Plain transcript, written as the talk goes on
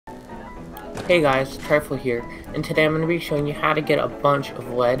Hey guys, Trifle here, and today I'm going to be showing you how to get a bunch of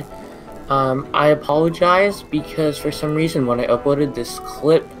lead. I apologize because for some reason when I uploaded this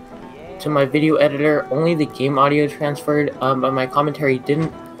clip to my video editor, only the game audio transferred, but my commentary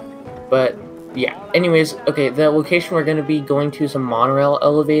didn't. But yeah, anyways, okay, the location we're going to be going to is a monorail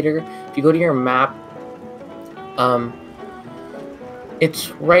elevator. If you go to your map, it's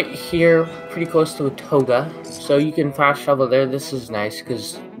right here, pretty close to Watoga, so you can fast travel there. This is nice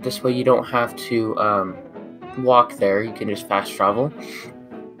because this way you don't have to walk there, you can just fast travel.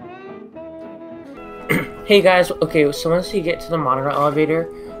 Hey guys, okay, so once you get to the monorail elevator,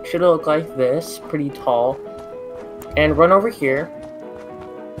 it should look like this, pretty tall. And run over here,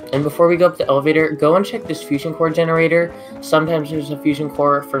 and before we go up the elevator, go and check this fusion core generator. Sometimes there's a fusion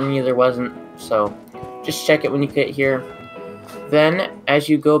core, for me there wasn't, so just check it when you get here. Then, as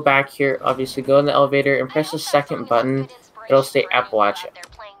you go back here, obviously go in the elevator and press the second button. It'll say Appalachia.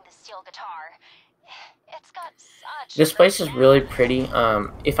 This place is really pretty.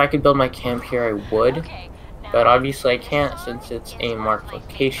 If I could build my camp here, I would. But obviously I can't since it's a marked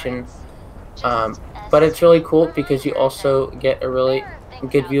location. But it's really cool because you also get a really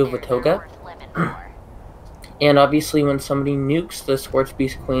good view of Watoga. And obviously when somebody nukes the Sports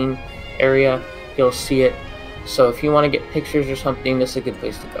Beast Queen area, you'll see it. So if you want to get pictures or something, this is a good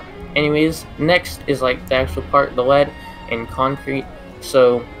place to go. Anyways, next is like the actual part, the lead and concrete.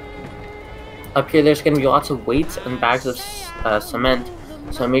 So up here there's going to be lots of weights and bags of cement.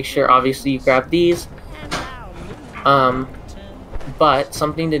 So make sure obviously you grab these. But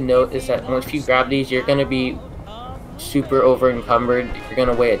something to note is that once you grab these, you're going to be super over encumbered. You're going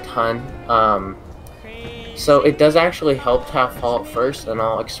to weigh a ton. So it does actually help to have Fallout first, and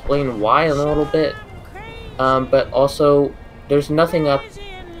I'll explain why in a little bit. But also, there's nothing up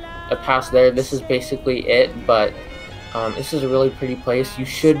past there. This is basically it, but this is a really pretty place. You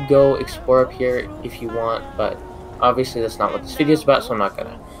should go explore up here if you want, but obviously that's not what this video is about, so I'm not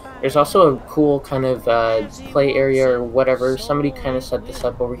gonna. There's also a cool kind of play area or whatever. Somebody kind of set this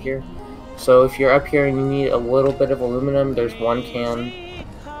up over here. So if you're up here and you need a little bit of aluminum, there's one can.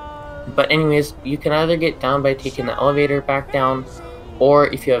 But anyways, you can either get down by taking the elevator back down, or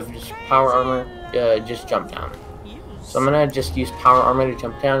if you have just power armor, just jump down. So I'm gonna just use power armor to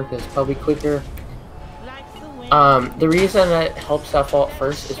jump down because it's probably quicker. The reason that helps that Fallout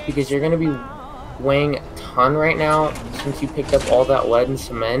first is because you're gonna be weighing a ton right now since you picked up all that lead and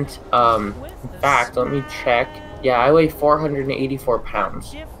cement. In fact, let me check. Yeah, I weigh 484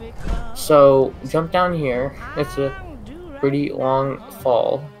 pounds. So jump down here. It's a pretty long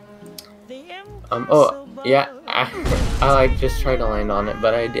fall. Oh yeah, I like just tried to land on it,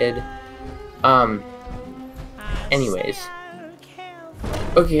 but I did. Anyways.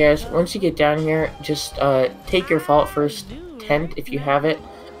 Okay guys, once you get down here, just take your Fallout First tent if you have it.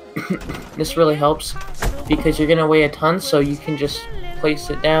 This really helps because you're gonna weigh a ton, so you can just place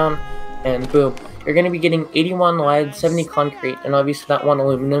it down and boom. You're gonna be getting 81 lead, 70 concrete, and obviously that one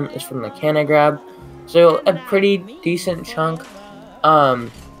aluminum is from the can I grabbed. So a pretty decent chunk.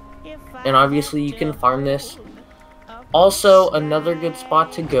 And obviously you can farm this. Also, another good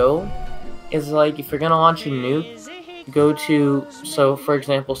spot to go is like if you're gonna launch a nuke, go to, so for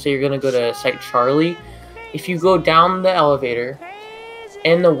example, say you're gonna go to Site Charlie. If you go down the elevator,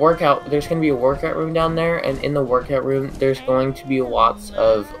 in the workout, there's gonna be a workout room down there, and in the workout room there's going to be lots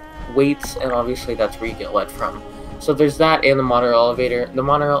of weights, and obviously that's where you get lead from. So there's that and the monorail elevator. The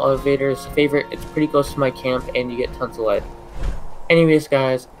monorail elevator is a favorite. It's pretty close to my camp, and you get tons of lead. Anyways,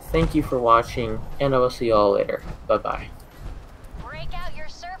 guys, thank you for watching, and I will see you all later. Bye-bye.